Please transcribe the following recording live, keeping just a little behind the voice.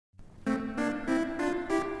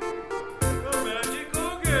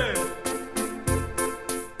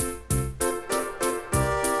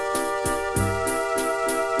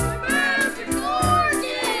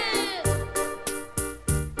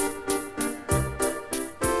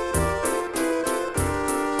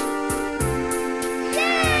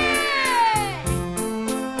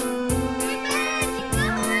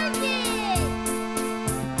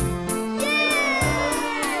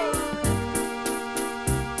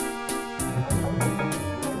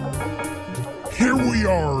we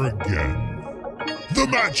are again. The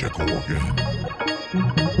Magic Organ.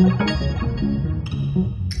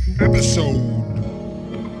 Episode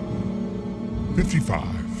 55.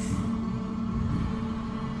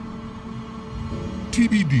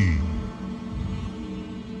 TBD.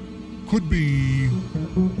 Could be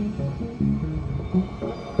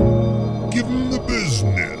given the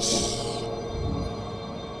business.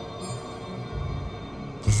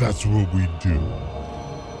 'Cause that's what we do.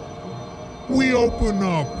 We open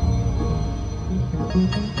up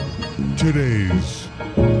today's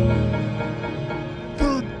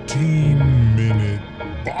 13-minute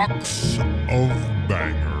box of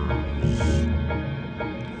bangers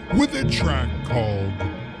with a track called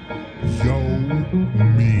Yo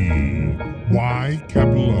Me. Y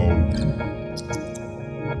capital O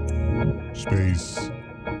space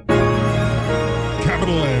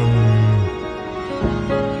capital M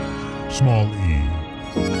small e.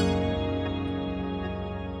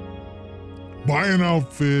 Buy an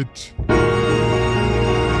outfit.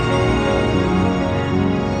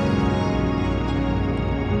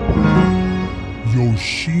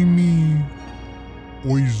 Yoshimi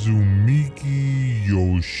Oizumiki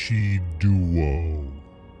Yoshiduo.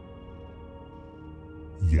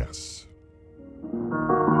 Yes.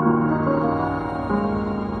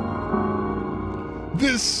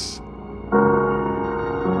 This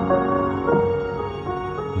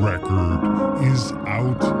record is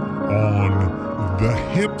out on the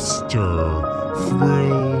Hipster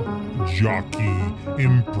Thrill Jockey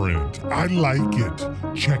imprint. I like it.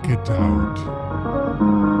 Check it out.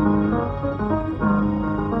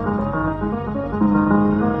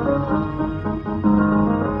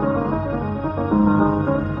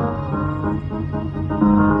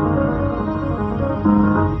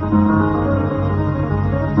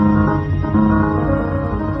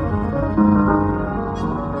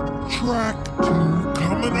 Track 2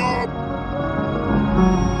 coming up.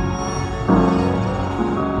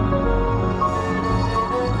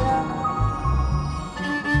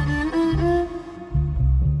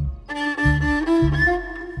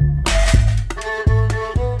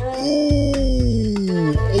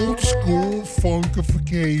 Ooh, old school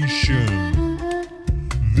funkification.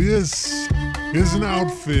 This is an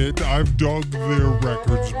outfit. I've dug their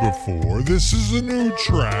records before. This is a new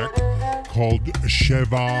track called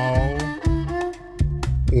Cheval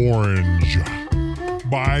Orange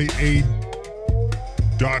by a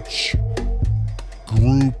Dutch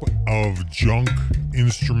group of junk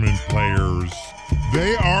instrument players.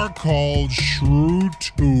 They are called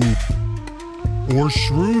Shroothoop or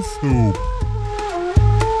Shroothoop.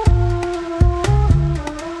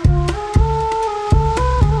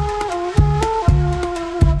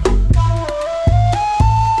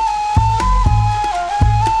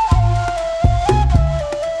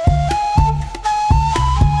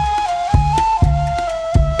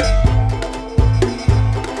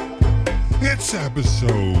 It's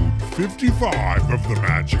episode 55 of the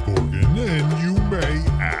Magic Organ, and you may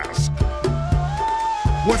ask,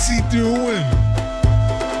 what's he doing?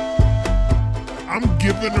 I'm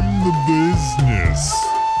giving him the business.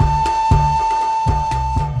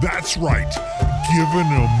 That's right, giving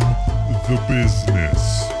him the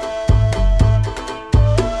business.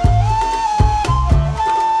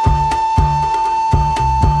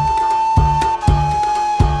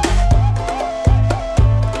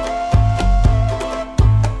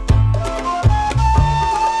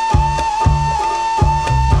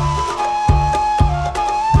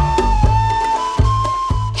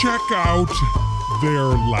 Check out their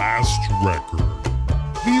last record.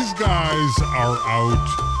 These guys are out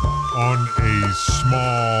on a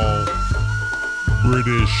small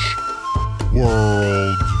British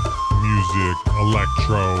world music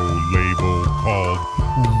electro label called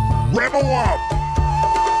Rebel Up.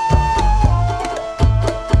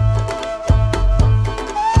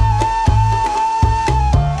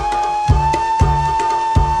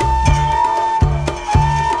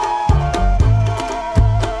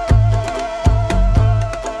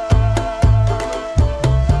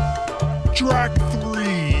 Track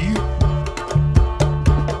 3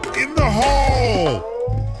 in the hall.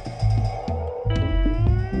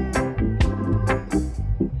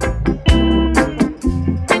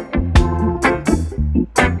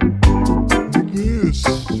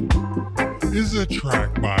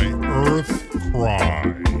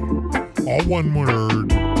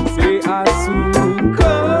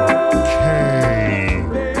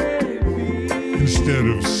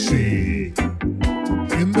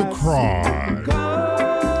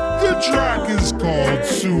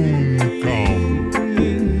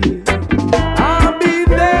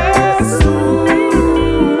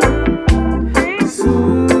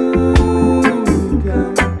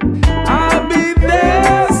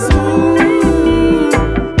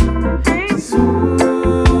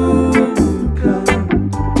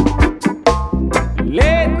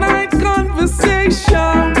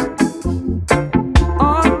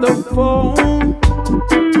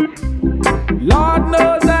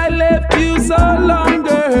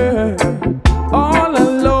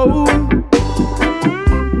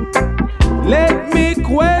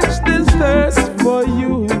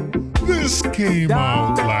 came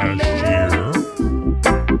out last year.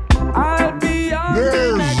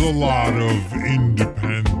 There's a lot of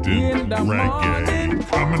independent reggae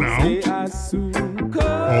coming out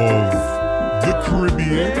of the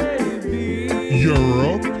Caribbean,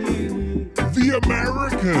 Europe, the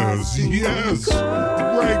Americas. Yes,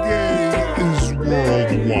 reggae is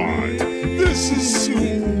worldwide. This is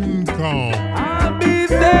soon come. I'll be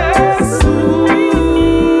there soon.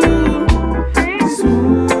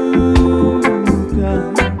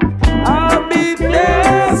 I'll be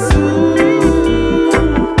there soon.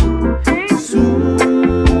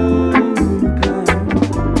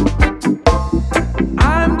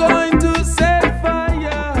 I'm going to set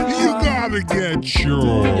fire. You gotta get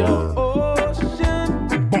your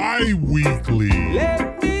bi-weekly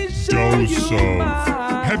dose of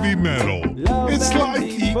heavy metal. It's like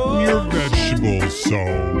eating your vegetables, so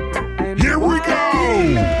here we go!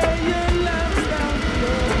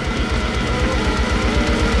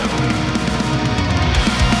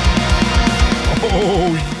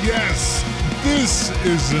 Oh yes, this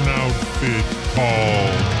is an outfit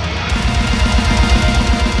called...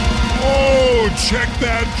 Oh, check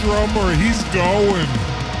that drummer, he's going.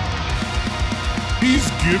 He's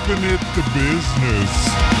giving it the business.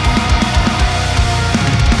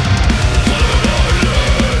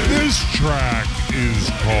 This track is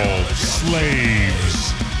called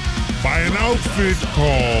Slaves by an outfit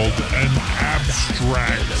called An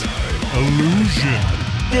Abstract Illusion.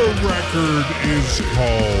 The record is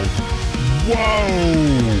called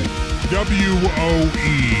Woe,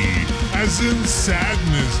 W-O-E, as in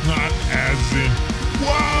sadness, not as in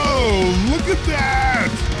whoa, look at that!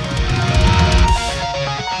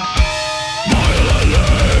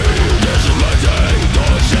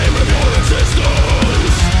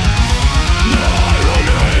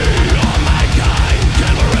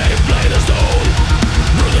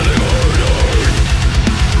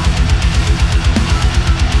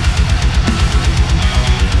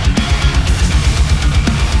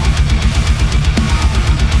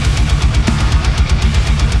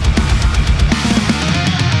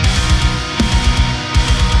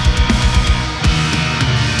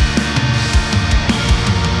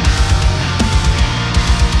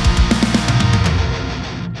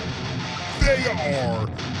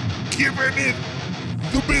 Giving it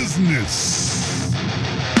the business.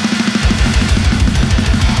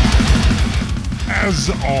 As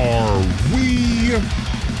are we.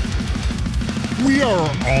 We are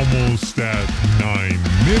almost at 9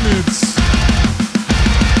 minutes.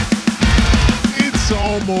 It's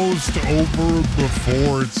almost over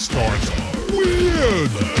before it starts.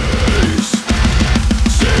 Weird.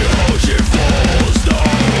 See how she falls down.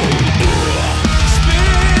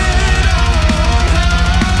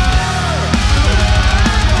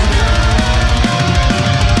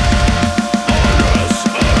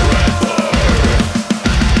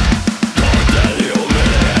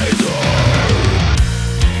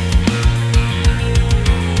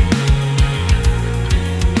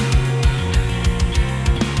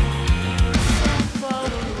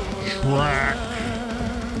 Track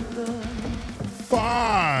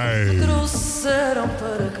 5.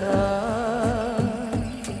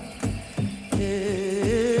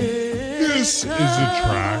 This is a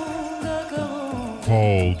track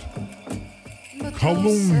called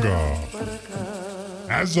Kalunga.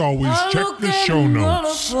 As always, check the show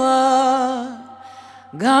notes. The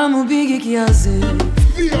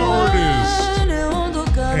artist,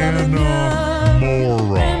 Anna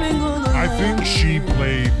Mora. I think she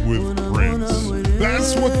played with Prince.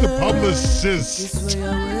 That's what the publicist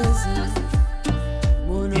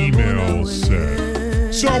email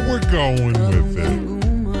said. So we're going with it.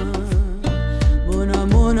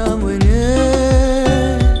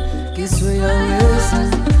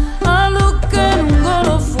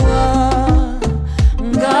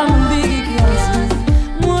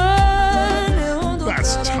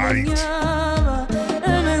 That's tight.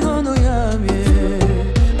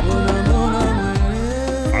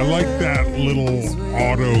 I like that little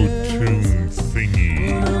auto-tune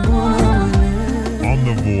thingy on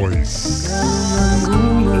the voice.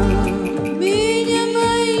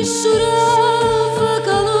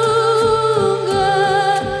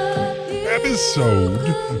 Episode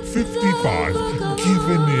 55,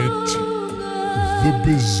 giving it the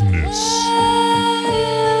business.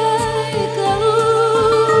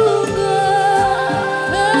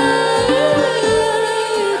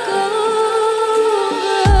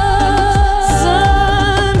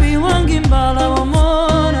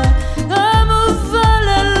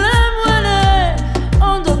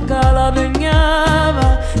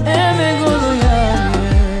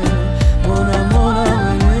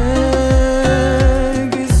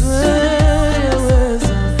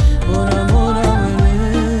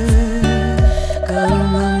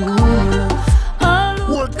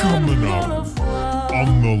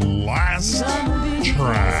 on the last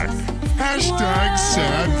track. Hashtag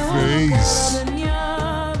sad face.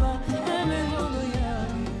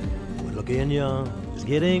 Looking young is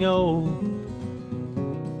getting old.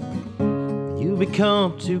 You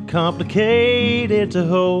become too complicated to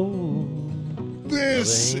hold.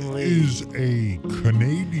 This is a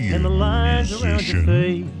Canadian And the lines around your musician,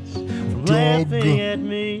 face from Doug laughing at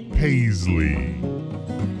me. Paisley.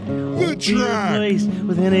 The Be track replaced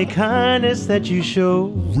with any kindness that you show.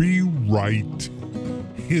 Rewrite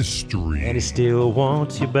History. And he still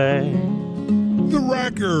wants you back. The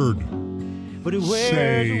record But he wears a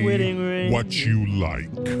Say wedding ring. what you like.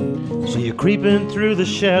 So you're creeping through the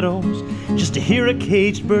shadows just to hear a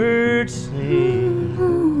caged bird sing.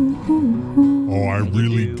 Oh, I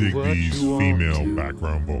really do dig what these you want female to.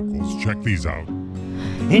 background vocals. Check these out.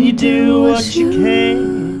 And you do what you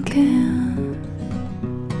can.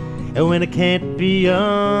 And when it can't be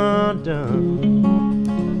undone,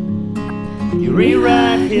 you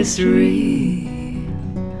rewrite history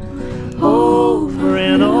over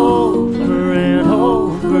and over and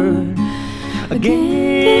over again.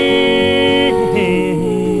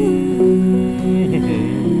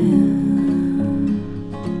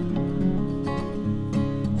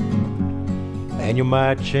 And you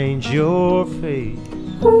might change your face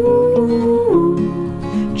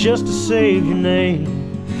just to save your name.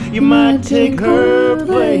 You might take her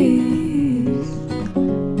place,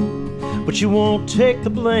 but you won't take the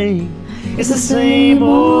blame. It's the same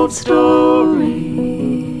old story.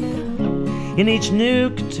 In each new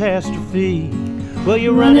catastrophe, well,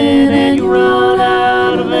 you're running and you run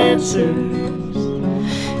out of answers,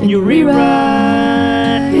 and you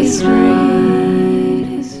rewrite history.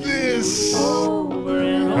 This Over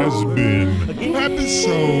and has over been again.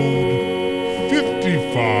 episode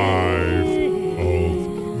 55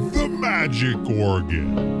 of The Magic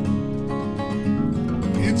Organ.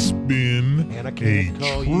 It's been And I a can't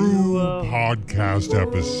call you true up. podcast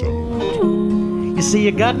episode. You see,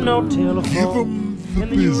 you got no Give telephone, them the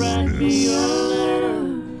and then you write me a business. letter,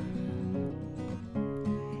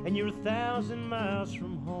 and you're 1,000 miles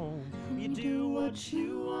from home. You do what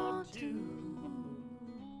you want to.